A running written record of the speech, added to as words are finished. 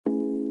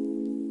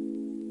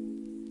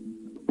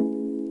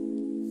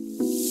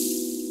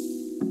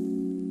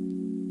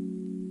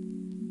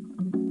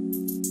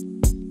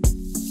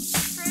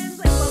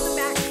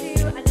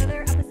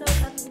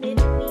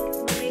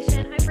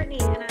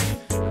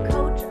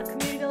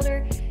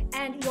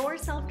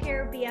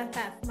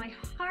BFF. My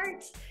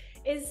heart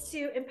is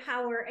to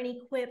empower and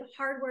equip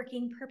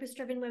hardworking,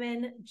 purpose-driven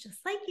women just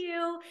like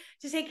you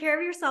to take care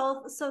of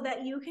yourself so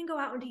that you can go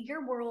out into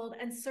your world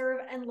and serve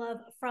and love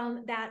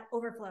from that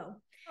overflow.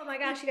 Oh my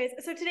gosh, you guys.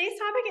 So today's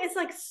topic is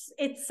like,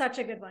 it's such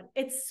a good one.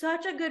 It's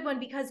such a good one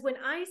because when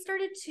I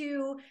started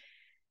to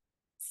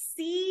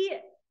see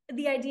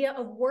the idea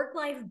of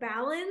work-life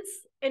balance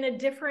in a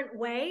different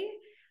way,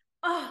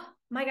 oh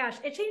my gosh,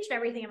 it changed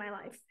everything in my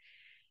life.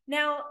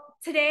 Now,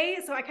 today,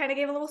 so I kind of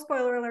gave a little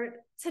spoiler alert.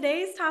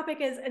 Today's topic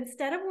is,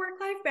 instead of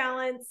work-life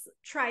balance,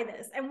 try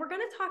this. And we're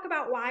going to talk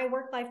about why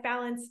work-life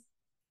balance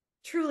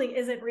truly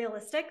isn't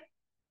realistic.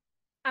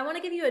 I want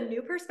to give you a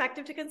new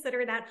perspective to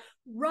consider that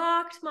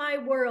rocked my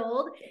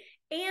world.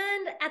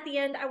 And at the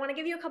end, I want to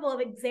give you a couple of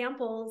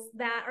examples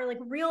that are like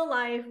real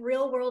life,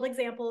 real world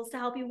examples to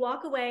help you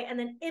walk away and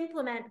then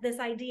implement this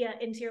idea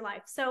into your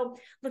life. So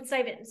let's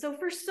dive in. So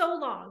for so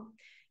long,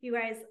 you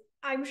guys,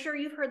 I'm sure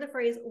you've heard the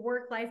phrase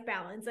work-life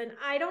balance. And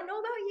I don't know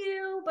about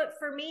you, but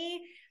for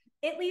me,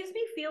 it leaves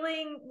me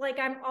feeling like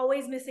I'm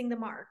always missing the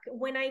mark.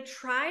 When I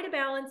try to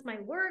balance my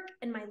work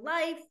and my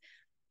life,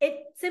 it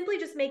simply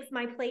just makes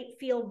my plate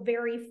feel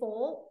very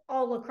full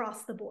all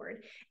across the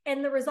board.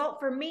 And the result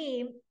for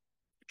me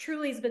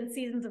truly has been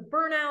seasons of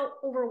burnout,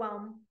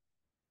 overwhelm.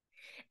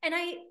 And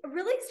I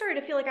really started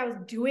to feel like I was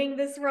doing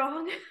this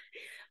wrong,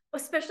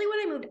 especially when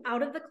I moved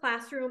out of the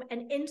classroom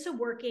and into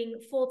working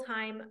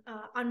full-time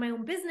on my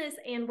own business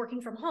and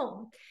working from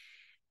home.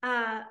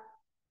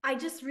 I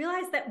just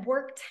realized that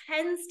work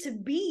tends to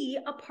be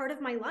a part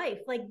of my life.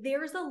 Like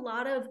there's a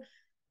lot of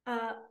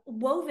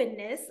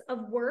wovenness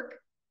of work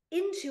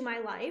into my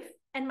life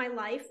and my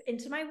life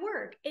into my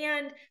work.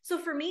 And so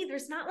for me,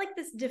 there's not like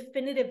this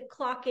definitive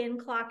clock in,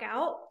 clock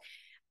out.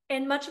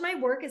 And much of my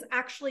work is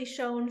actually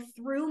shown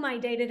through my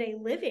day-to-day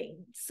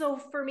living. So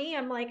for me,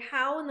 I'm like,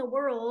 how in the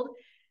world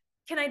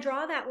can I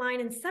draw that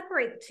line and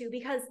separate the two?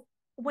 Because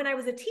when I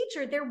was a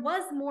teacher, there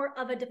was more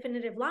of a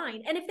definitive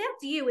line. And if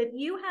that's you, if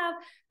you have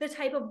the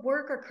type of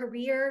work or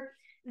career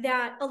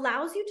that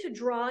allows you to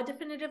draw a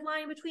definitive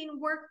line between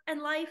work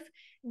and life,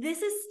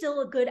 this is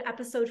still a good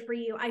episode for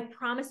you. I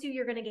promise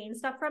you're going to gain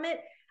stuff from it.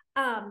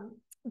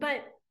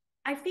 But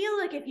I feel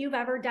like if you've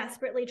ever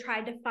desperately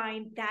tried to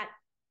find that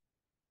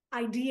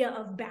idea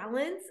of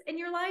balance in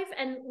your life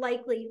and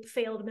likely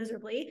failed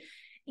miserably,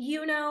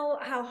 you know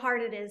how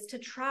hard it is to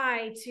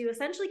try to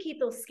essentially keep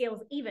those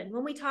scales even.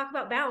 When we talk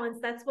about balance,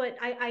 that's what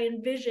I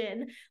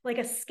envision, like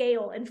a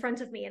scale in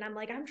front of me. And I'm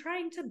like, I'm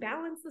trying to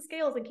balance the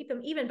scales and keep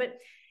them even. But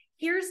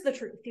here's the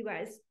truth, you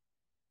guys.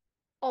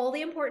 All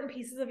the important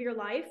pieces of your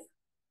life,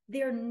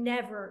 they're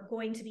never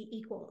going to be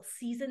equal.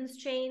 Seasons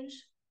change,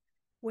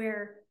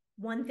 where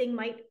one thing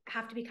might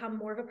have to become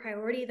more of a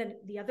priority than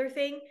the other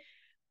thing.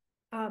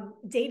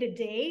 Day to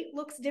day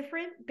looks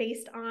different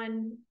based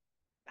on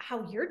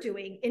how you're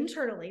doing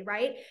internally,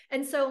 right?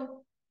 And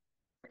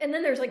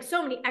then there's like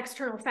so many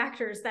external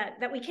factors that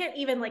we can't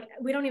even like,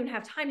 we don't even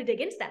have time to dig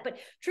into that. But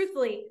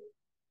truthfully,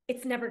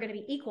 it's never going to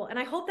be equal. And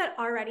I hope that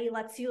already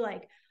lets you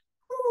like,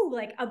 ooh,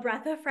 like a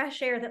breath of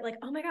fresh air that like,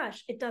 oh my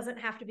gosh, it doesn't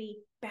have to be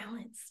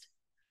balanced.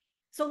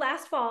 So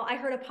last fall, I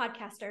heard a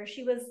podcaster.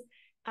 She was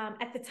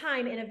at the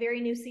time in a very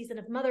new season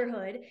of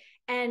motherhood.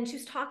 And she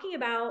was talking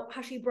about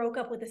how she broke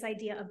up with this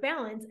idea of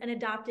balance and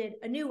adopted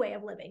a new way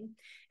of living.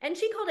 And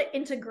she called it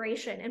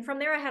integration. And from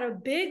there, I had a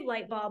big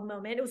light bulb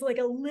moment. It was like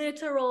a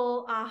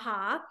literal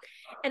aha.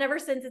 And ever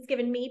since, it's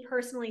given me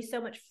personally so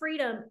much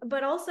freedom,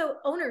 but also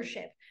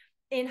ownership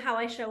in how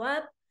I show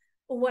up,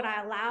 what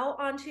I allow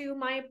onto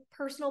my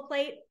personal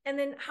plate, and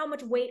then how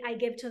much weight I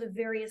give to the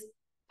various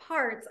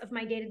parts of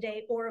my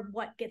day-to-day or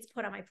what gets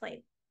put on my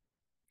plate.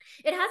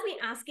 It has me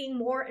asking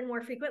more and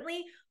more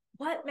frequently,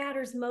 what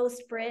matters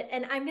most, Britt?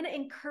 And I'm going to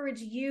encourage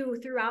you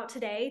throughout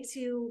today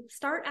to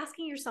start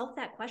asking yourself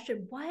that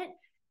question. What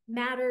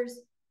matters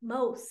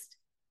most?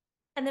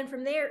 And then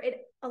from there, it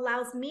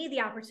allows me the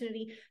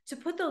opportunity to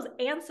put those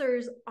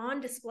answers on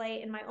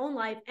display in my own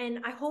life. And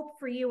I hope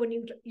for you,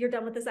 when you're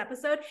done with this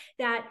episode,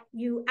 that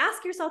you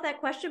ask yourself that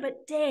question,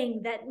 but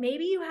dang, that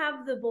maybe you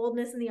have the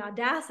boldness and the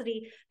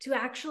audacity to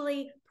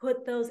actually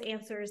put those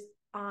answers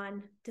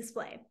on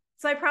display.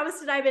 So I promise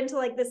to dive into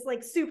like this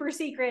like super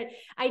secret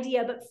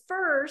idea. But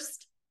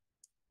first,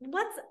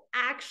 what's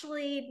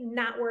actually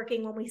not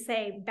working when we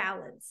say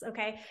balance?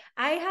 Okay.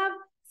 I have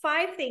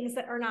 5 things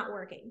that are not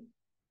working.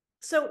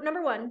 So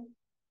number one,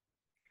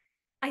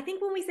 I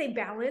think when we say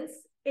balance,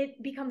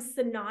 it becomes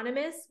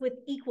synonymous with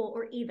equal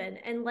or even.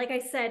 And like I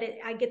said,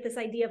 I get this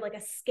idea of like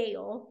a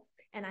scale,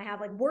 and I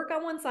have like work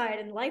on one side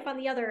and life on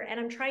the other. And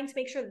I'm trying to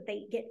make sure that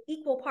they get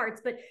equal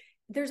parts, but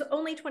there's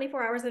only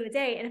 24 hours in a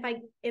day. And if I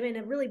am in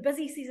a really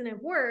busy season of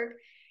work,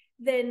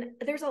 then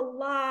there's a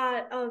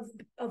lot of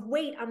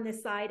weight on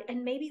this side,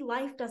 and maybe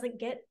life doesn't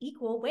get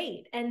equal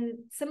weight. And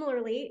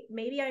similarly,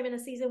 maybe I'm in a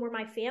season where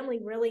my family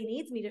really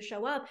needs me to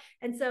show up.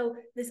 And so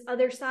this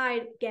other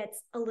side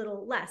gets a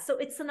little less. So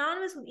it's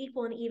synonymous with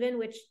equal and even,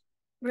 which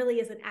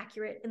really isn't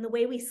accurate in the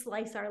way we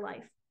slice our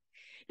life.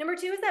 Number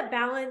 2 is that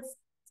balance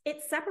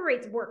it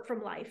separates work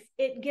from life.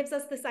 It gives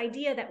us this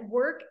idea that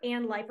work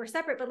and life are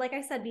separate. But like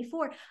I said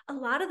before, a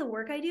lot of the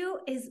work I do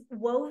is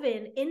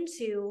woven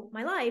into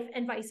my life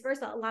and vice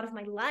versa. A lot of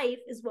my life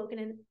is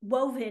woven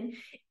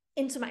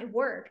into my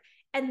work.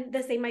 And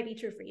the same might be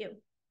true for you.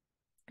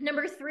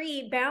 Number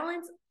 3,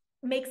 balance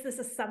makes this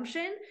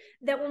assumption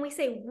that when we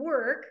say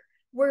work,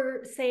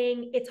 we're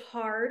saying it's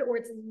hard or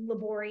it's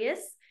laborious.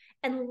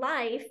 And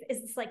life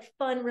is this like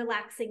fun,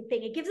 relaxing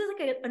thing. It gives us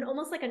like an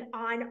almost like an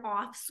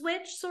on-off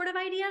switch sort of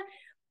idea.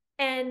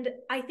 And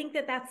I think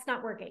that that's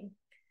not working.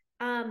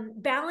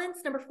 Balance,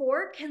 number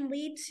 4, can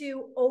lead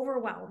to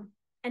overwhelm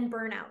and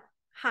burnout.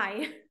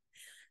 Hi,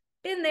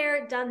 been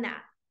there, done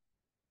that.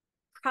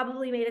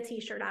 Probably made a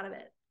t-shirt out of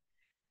it.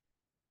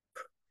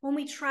 When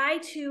we try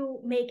to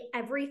make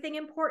everything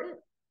important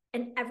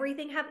and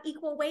everything have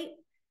equal weight,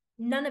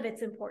 none of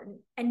it's important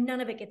and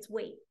none of it gets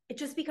weight. It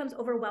just becomes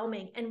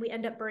overwhelming and we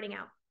end up burning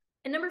out.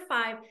 And number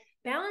 5,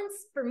 balance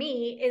for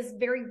me is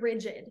very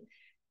rigid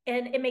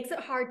and it makes it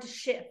hard to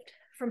shift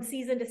from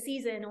season to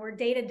season or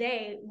day to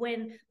day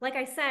when, like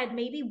I said,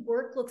 maybe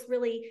work looks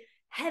really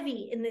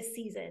heavy in this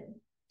season,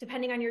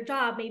 depending on your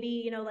job.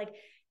 Maybe, like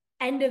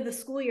end of the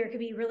school year could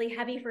be really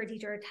heavy for a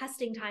teacher, or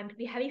testing time could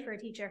be heavy for a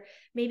teacher.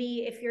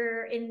 Maybe if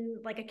you're in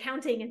like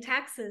accounting and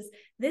taxes,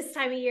 this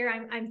time of year,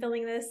 I'm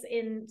filming this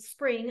in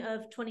spring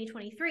of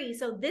 2023.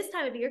 So this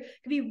time of year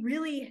could be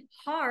really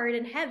hard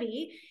and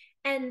heavy,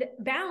 and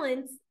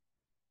balance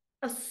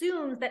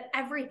assumes that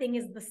everything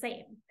is the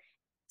same.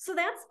 So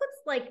that's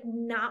what's like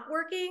not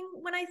working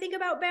when I think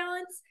about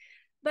balance.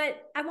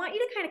 But I want you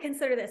to kind of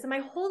consider this. And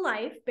my whole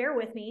life, bear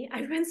with me,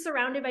 I've been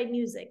surrounded by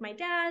music. My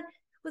dad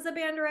was a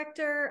band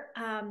director.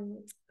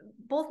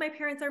 Both my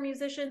parents are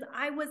musicians.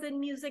 I was in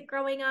music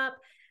growing up.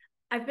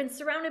 I've been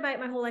surrounded by it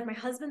my whole life. My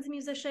husband's a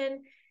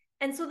musician.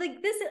 And so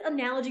this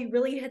analogy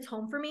really hits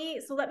home for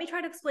me. So let me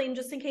try to explain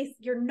just in case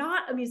you're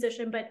not a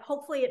musician, but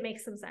hopefully it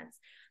makes some sense.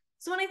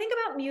 So when I think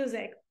about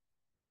music,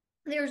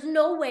 there's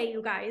no way,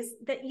 you guys,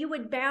 that you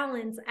would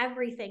balance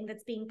everything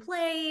that's being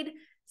played,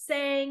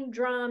 sang,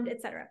 drummed,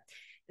 etc.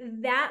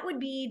 That would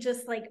be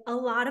just like a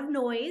lot of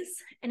noise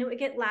and it would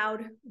get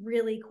loud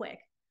really quick.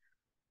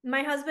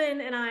 My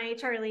husband and I,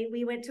 Charlie,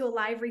 we went to a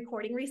live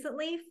recording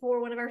recently for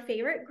one of our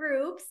favorite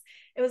groups.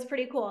 It was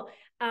pretty cool.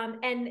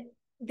 And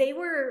they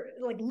were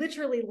like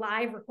literally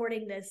live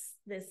recording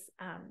this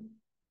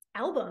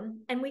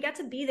album. And we got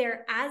to be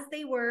there as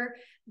they were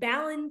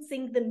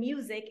balancing the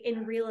music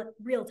in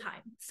real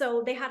time.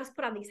 So they had us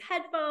put on these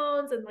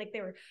headphones and like they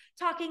were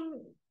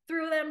talking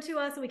through them to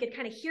us and we could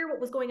kind of hear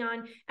what was going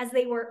on as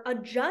they were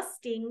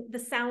adjusting the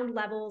sound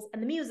levels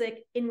and the music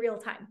in real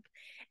time.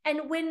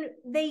 And when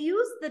they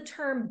use the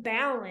term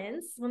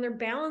balance, when they're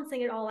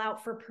balancing it all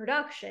out for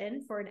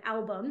production, for an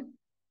album,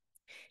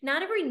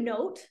 not every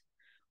note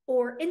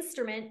or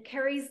instrument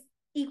carries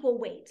equal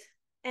weight.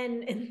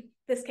 And in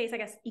this case, I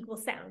guess, equal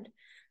sound.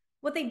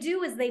 What they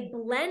do is they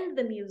blend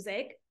the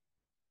music,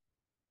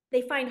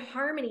 they find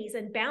harmonies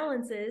and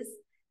balances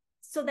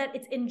so that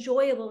it's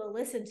enjoyable to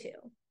listen to,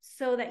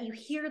 so that you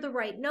hear the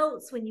right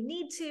notes when you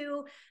need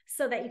to,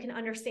 so that you can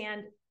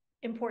understand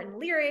important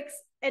lyrics,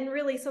 and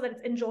really so that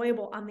it's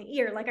enjoyable on the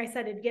ear. Like I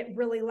said, it'd get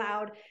really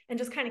loud and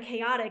just kind of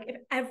chaotic if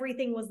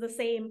everything was the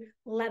same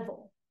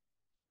level.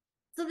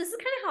 So this is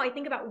kind of how I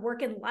think about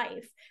work and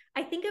life.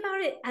 I think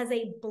about it as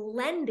a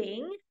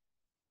blending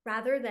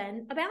rather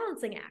than a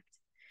balancing act.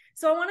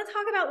 So I want to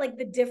talk about like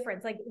the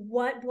difference, like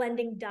what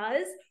blending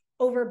does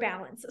over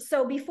balance.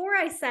 So before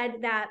I said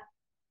that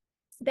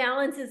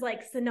balance is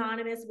like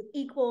synonymous with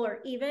equal or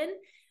even,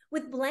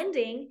 with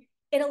blending,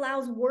 it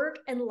allows work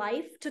and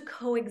life to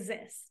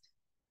coexist.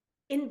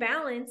 In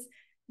balance,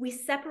 we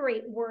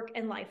separate work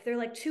and life. They're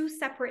like two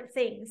separate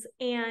things.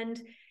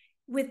 And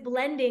with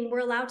blending, we're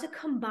allowed to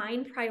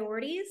combine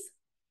priorities,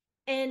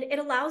 and it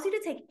allows you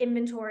to take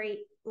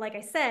inventory, like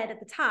I said at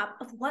the top,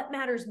 of what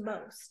matters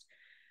most.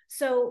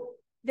 So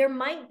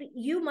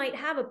you might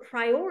have a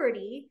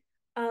priority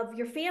of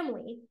your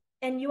family,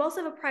 and you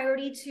also have a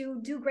priority to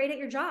do great at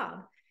your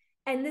job.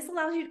 And this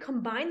allows you to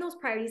combine those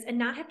priorities and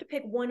not have to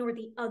pick one or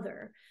the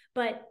other,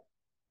 but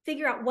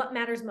figure out what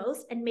matters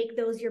most and make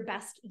those your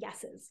best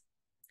yeses.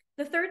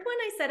 The third one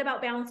I said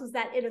about balance was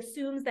that it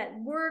assumes that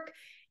work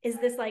is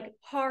this like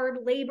hard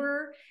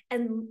labor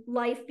and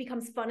life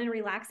becomes fun and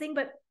relaxing.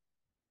 But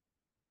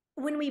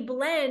when we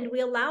blend, we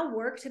allow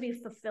work to be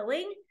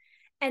fulfilling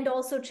and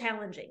also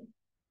challenging.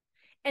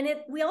 And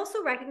we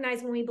also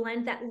recognize when we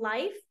blend that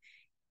life,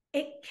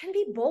 it can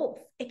be both.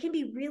 It can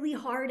be really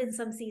hard in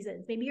some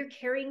seasons. Maybe you're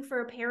caring for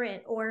a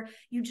parent, or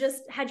you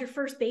just had your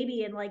first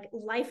baby and like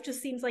life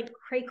just seems like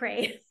cray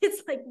cray.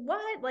 It's like,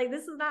 what? Like,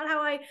 this is not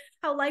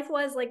how life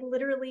was like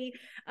literally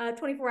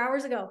 24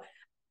 hours ago.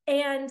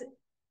 And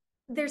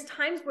there's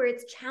times where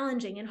it's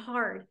challenging and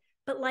hard,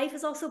 but life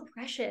is also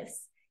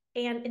precious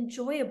and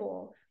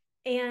enjoyable.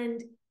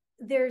 And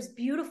there's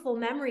beautiful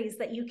memories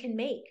that you can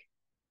make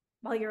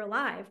while you're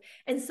alive.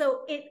 And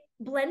so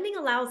blending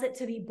allows it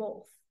to be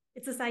both.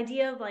 It's this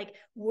idea of like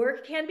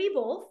work can be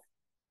both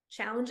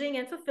challenging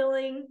and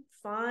fulfilling,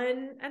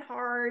 fun and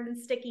hard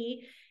and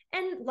sticky.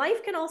 And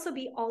life can also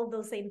be all of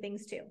those same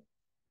things too.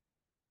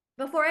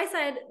 Before I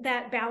said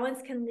that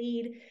balance can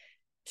lead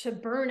to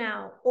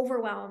burnout,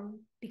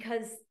 overwhelm,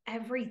 because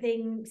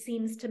everything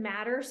seems to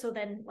matter. So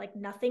then like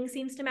nothing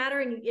seems to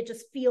matter and it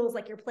just feels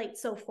like your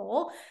plate's so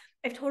full.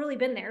 I've totally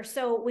been there.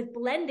 So with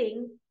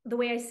blending, the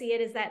way I see it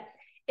is that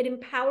it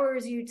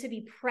empowers you to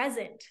be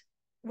present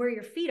where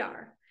your feet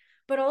are,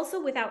 but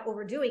also without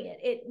overdoing it.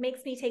 It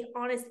makes me take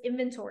honest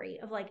inventory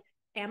of like,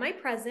 am I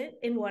present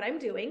in what I'm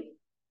doing?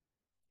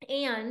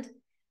 And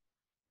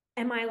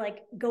am I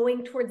like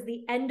going towards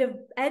the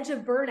edge of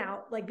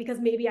burnout? Like, because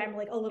maybe I'm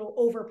like a little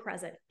over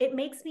present. It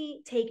makes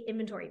me take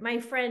inventory.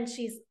 My friend,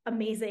 she's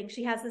amazing.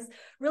 She has this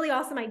really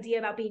awesome idea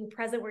about being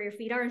present where your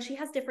feet are. And she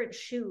has different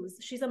shoes.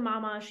 She's a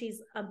mama.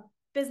 She's a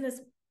business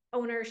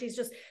owner. She's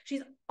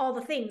all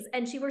the things.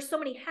 And she wears so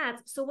many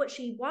hats. So what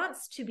she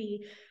wants to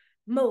be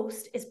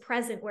most is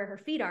present where her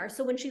feet are.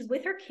 So when she's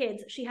with her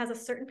kids, she has a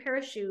certain pair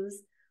of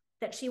shoes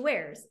that she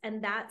wears.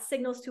 And that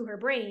signals to her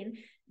brain,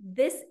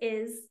 this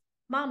is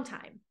mom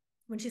time.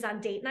 When she's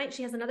on date night,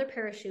 she has another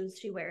pair of shoes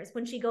she wears.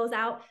 When she goes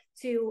out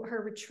to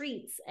her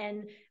retreats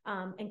and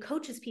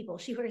coaches people,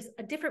 she wears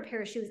a different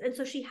pair of shoes. And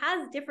so she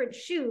has different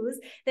shoes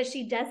that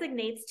she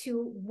designates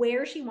to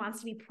where she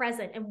wants to be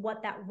present and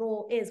what that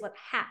role is, what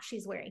hat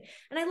she's wearing.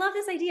 And I love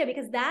this idea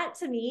because that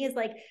to me is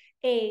like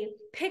a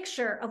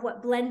picture of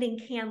what blending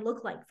can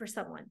look like for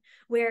someone,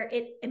 where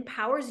it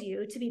empowers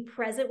you to be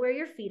present where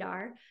your feet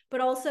are,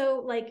 but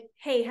also like,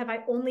 hey, have I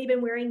only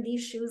been wearing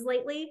these shoes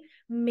lately?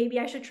 Maybe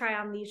I should try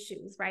on these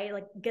shoes, right?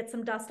 Like get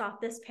some dust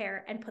off this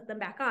pair and put them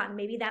back on.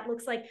 Maybe that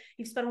looks like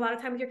you've spent a lot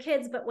of time with your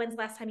kids, but when's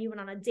the last time you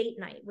went on a date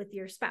night with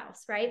your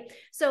spouse, right?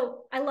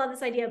 So I love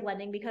this idea of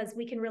blending because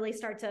we can really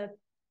start to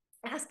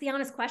ask the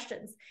honest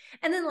questions.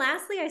 And then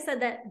lastly, I said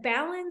that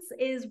balance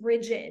is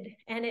rigid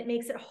and it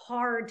makes it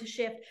hard to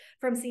shift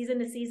from season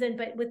to season.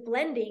 But with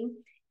blending,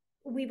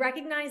 we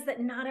recognize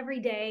that not every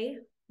day,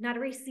 not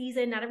every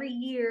season, not every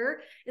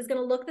year is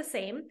going to look the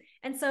same.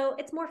 And so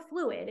it's more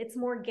fluid, it's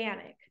more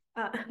organic.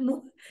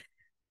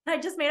 I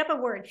just made up a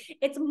word.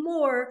 It's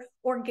more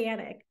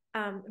organic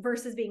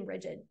versus being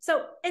rigid.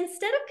 So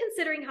instead of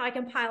considering how I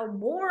can pile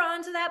more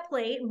onto that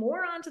plate,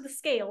 more onto the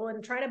scale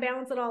and try to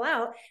balance it all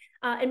out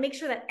and make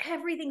sure that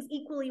everything's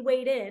equally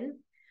weighed in,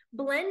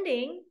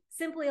 blending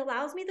simply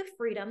allows me the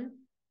freedom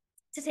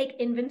to take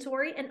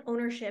inventory and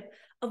ownership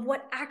of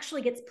what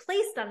actually gets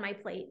placed on my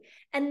plate.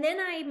 And then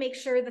I make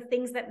sure the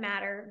things that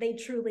matter, they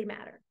truly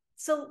matter.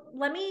 So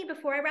let me,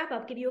 before I wrap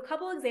up, give you a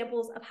couple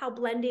examples of how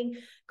blending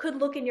could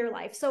look in your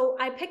life. So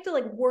I picked a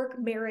like work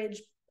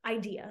marriage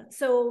idea.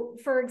 So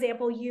for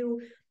example, you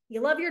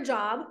love your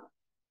job,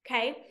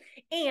 okay?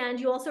 And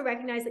you also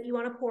recognize that you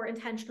want to pour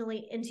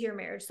intentionally into your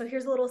marriage. So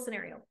here's a little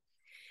scenario.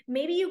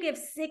 Maybe you give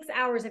 6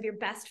 hours of your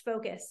best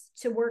focus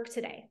to work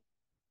today.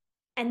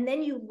 And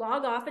then you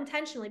log off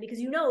intentionally because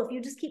you know if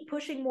you just keep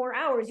pushing more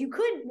hours, you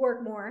could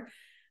work more.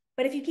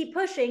 But if you keep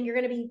pushing, you're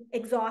going to be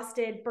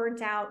exhausted,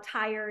 burnt out,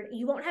 tired.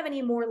 You won't have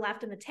any more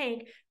left in the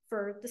tank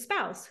for the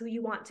spouse who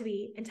you want to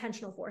be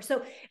intentional for.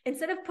 So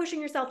instead of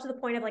pushing yourself to the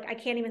point of like, I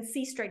can't even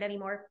see straight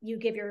anymore, you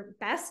give your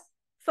best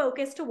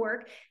focus to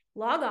work,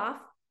 log off,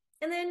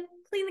 and then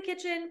clean the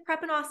kitchen,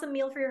 prep an awesome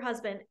meal for your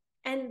husband.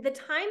 And the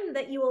time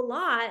that you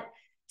allot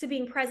to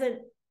being present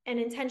and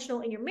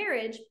intentional in your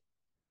marriage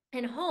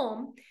and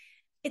home,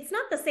 it's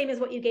not the same as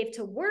what you gave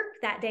to work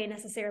that day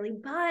necessarily,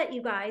 but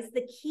you guys,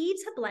 the key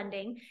to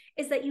blending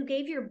is that you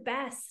gave your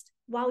best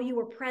while you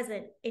were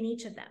present in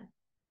each of them.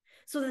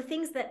 So the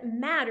things that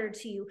mattered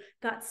to you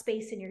got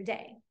space in your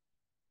day.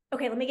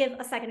 Okay, let me give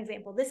a second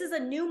example. This is a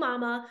new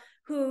mama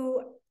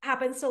who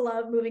happens to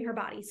love moving her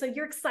body. So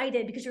you're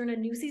excited because you're in a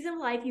new season of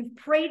life. You've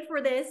prayed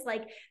for this,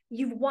 like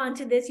you've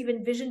wanted this, you've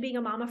envisioned being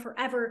a mama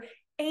forever.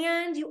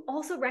 And you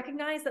also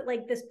recognize that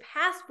like this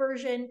past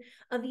version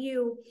of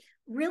you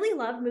really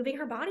loved moving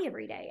her body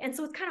every day. And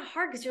so it's kind of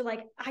hard because you're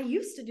like, I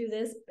used to do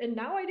this and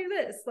now I do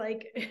this.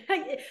 Like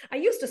I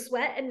used to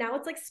sweat and now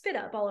it's like spit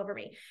up all over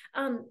me.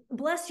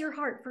 Bless your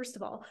heart, first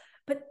of all.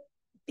 But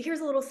here's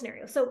a little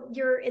scenario. So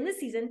you're in the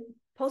season,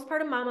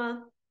 postpartum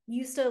mama,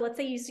 let's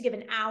say you used to give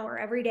an hour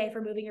every day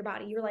for moving your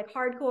body. You're like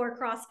hardcore,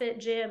 CrossFit,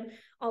 gym,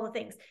 all the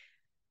things.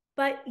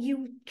 But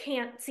you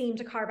can't seem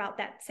to carve out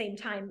that same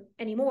time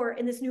anymore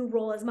in this new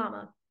role as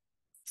mama.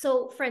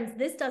 So friends,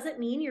 this doesn't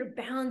mean you're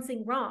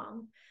balancing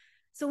wrong.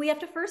 So we have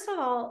to, first of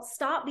all,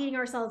 stop beating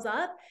ourselves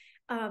up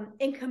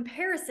in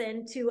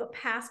comparison to a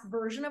past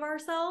version of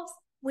ourselves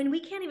when we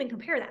can't even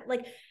compare that.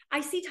 Like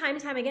I see time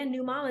and time again,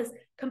 new mamas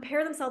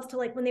compare themselves to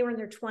like when they were in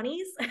their 20s.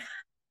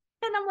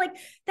 And I'm like,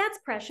 that's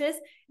precious.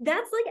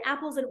 That's like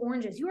apples and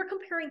oranges. You are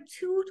comparing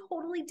two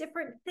totally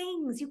different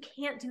things. You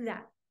can't do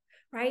that,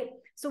 right?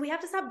 So we have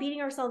to stop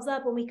beating ourselves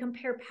up when we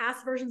compare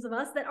past versions of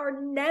us that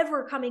are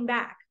never coming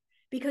back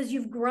because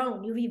you've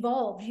grown, you've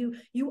evolved,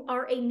 you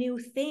are a new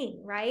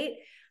thing, right?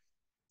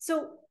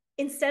 So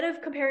instead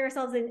of comparing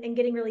ourselves and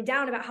getting really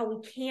down about how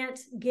we can't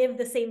give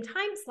the same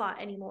time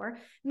slot anymore,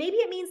 maybe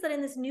it means that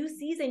in this new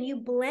season, you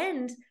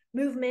blend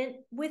movement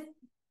with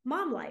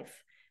mom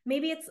life.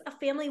 Maybe it's a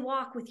family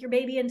walk with your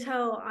baby in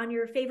tow on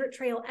your favorite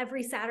trail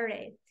every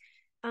Saturday.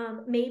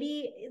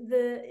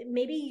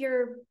 Maybe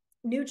your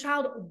new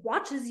child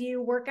watches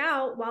you work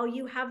out while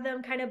you have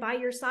them kind of by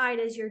your side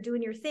as you're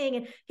doing your thing.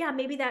 And yeah,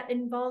 maybe that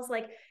involves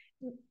like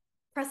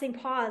pressing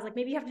pause. Like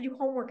maybe you have to do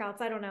home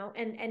workouts, I don't know,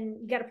 and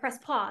you got to press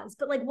pause.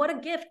 But like, what a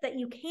gift that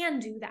you can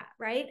do that,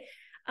 right?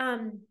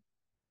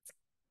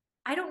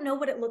 I don't know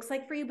what it looks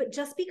like for you, but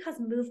just because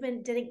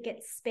movement didn't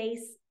get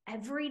space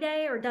every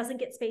day or doesn't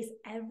get space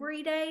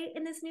every day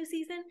in this new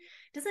season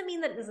doesn't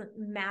mean that it doesn't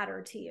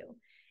matter to you.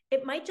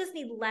 It might just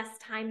need less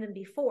time than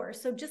before.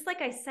 So just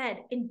like I said,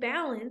 in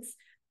balance,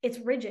 it's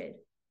rigid.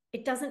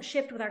 It doesn't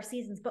shift with our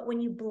seasons. But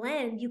when you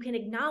blend, you can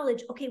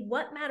acknowledge, okay,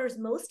 what matters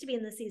most to me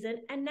in the season?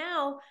 And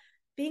now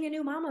being a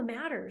new mama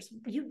matters.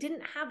 You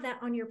didn't have that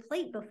on your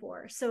plate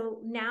before.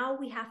 So now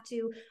we have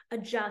to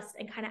adjust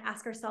and kind of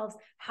ask ourselves,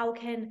 how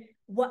can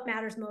what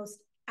matters most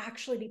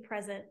actually be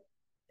present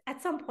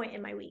at some point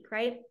in my week,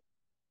 right?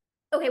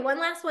 Okay, one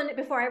last one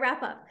before I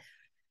wrap up.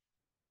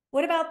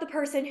 What about the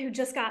person who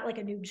just got like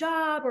a new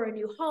job or a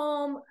new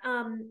home,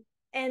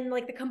 and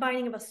like the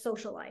combining of a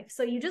social life?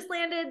 So you just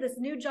landed this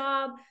new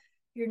job,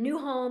 your new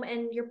home,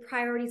 and your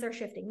priorities are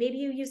shifting. Maybe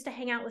you used to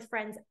hang out with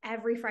friends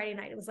every Friday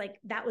night. It was like,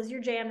 that was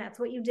your jam. That's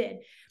what you did.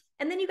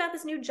 And then you got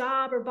this new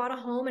job or bought a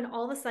home, and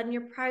all of a sudden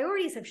your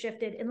priorities have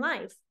shifted in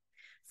life.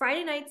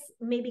 Friday nights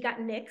maybe got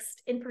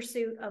nixed in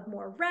pursuit of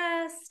more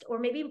rest or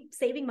maybe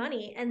saving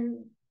money.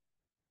 And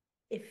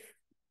if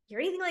you're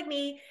anything like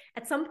me,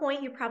 at some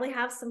point you probably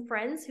have some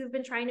friends who've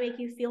been trying to make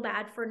you feel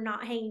bad for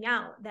not hanging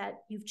out, that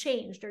you've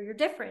changed or you're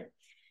different.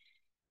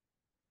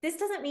 This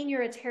doesn't mean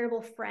you're a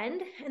terrible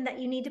friend and that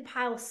you need to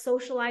pile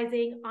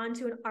socializing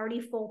onto an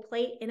already full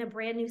plate in a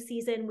brand new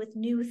season with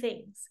new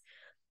things.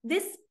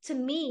 This, to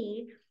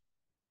me,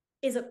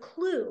 is a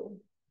clue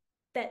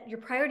that your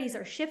priorities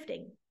are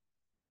shifting.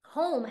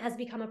 Home has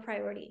become a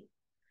priority.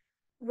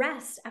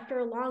 Rest after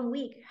a long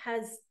week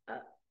has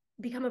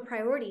become a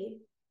priority.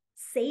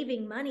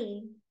 Saving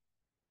money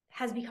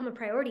has become a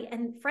priority.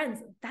 And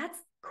friends, that's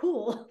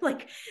cool.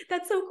 Like,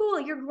 that's so cool.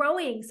 You're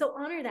growing. So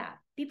honor that.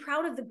 Be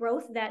proud of the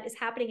growth that is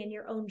happening in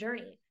your own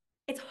journey.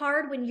 It's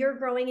hard when you're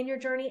growing in your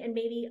journey and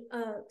maybe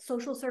a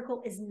social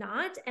circle is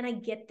not. And I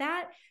get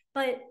that,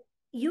 but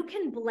you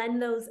can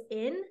blend those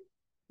in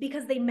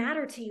because they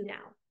matter to you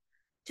now.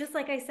 Just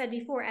like I said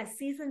before, as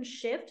seasons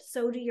shift,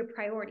 so do your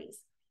priorities.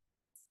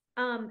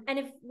 And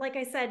if, like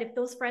I said, if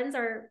those friends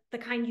are the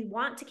kind you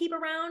want to keep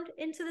around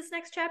into this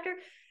next chapter,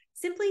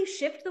 simply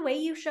shift the way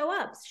you show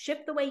up,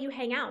 shift the way you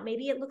hang out.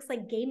 Maybe it looks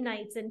like game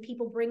nights and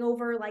people bring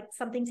over like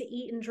something to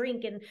eat and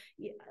drink. And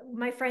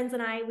my friends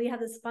and I, we have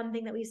this fun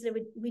thing that we used to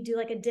do. We do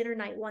like a dinner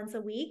night once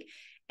a week,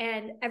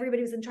 and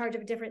everybody was in charge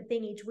of a different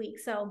thing each week.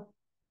 So,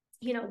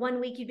 you know, one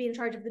week you'd be in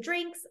charge of the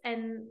drinks,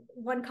 and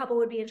one couple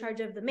would be in charge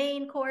of the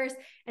main course,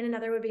 and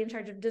another would be in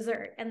charge of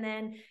dessert. And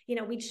then, you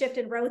know, we'd shift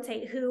and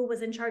rotate who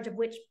was in charge of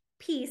which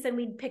piece, and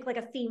we'd pick like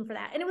a theme for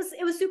that. And it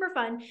was super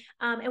fun.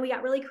 And we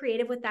got really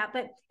creative with that,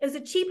 but it was a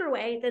cheaper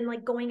way than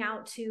like going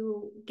out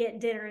to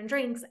get dinner and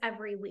drinks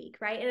every week.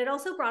 Right. And it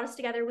also brought us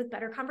together with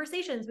better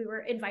conversations. We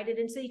were invited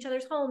into each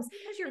other's homes.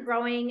 As you're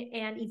growing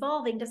and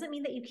evolving doesn't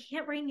mean that you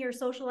can't bring your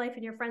social life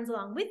and your friends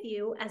along with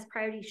you as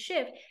priorities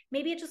shift.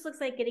 Maybe it just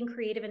looks like getting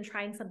creative and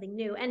trying something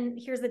new. And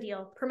here's the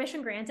deal,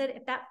 permission granted,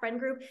 if that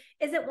friend group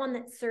isn't one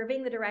that's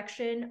serving the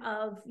direction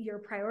of your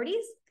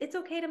priorities, it's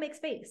okay to make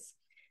space.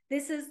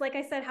 This is, like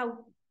I said, how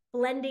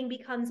blending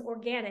becomes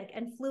organic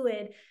and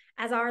fluid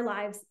as our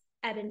lives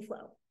ebb and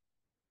flow.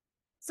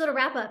 So to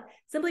wrap up,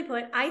 simply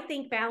put, I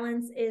think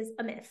balance is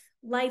a myth.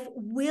 Life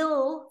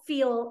will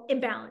feel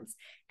imbalanced,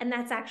 and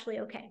that's actually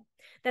okay.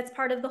 That's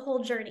part of the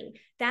whole journey.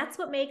 That's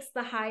what makes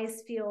the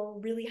highs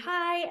feel really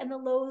high and the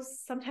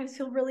lows sometimes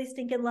feel really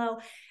stinking low.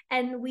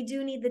 And we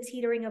do need the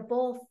teetering of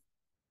both.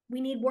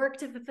 We need work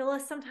to fulfill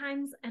us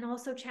sometimes and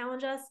also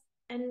challenge us.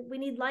 And we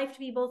need life to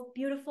be both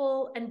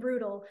beautiful and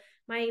brutal.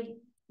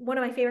 One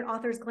of my favorite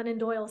authors, Glennon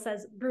Doyle,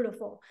 says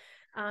brutiful,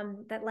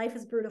 that life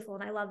is brutal.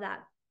 And I love that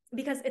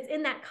because it's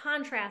in that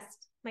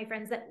contrast, my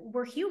friends, that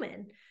we're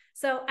human.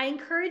 So I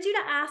encourage you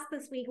to ask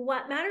this week,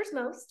 what matters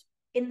most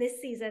in this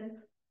season,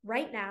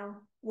 right now,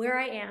 where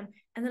I am.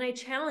 And then I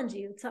challenge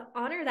you to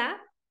honor that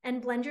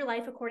and blend your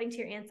life according to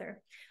your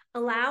answer.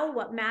 Allow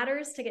what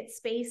matters to get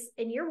space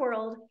in your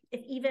world,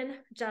 if even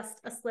just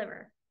a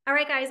sliver. All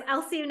right, guys,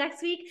 I'll see you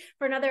next week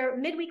for another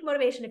midweek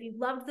motivation. If you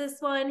loved this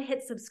one,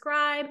 hit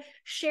subscribe,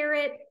 share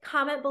it,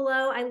 comment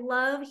below. I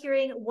love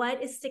hearing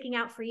what is sticking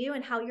out for you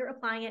and how you're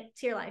applying it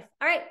to your life.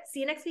 All right, see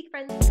you next week,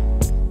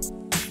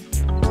 friends.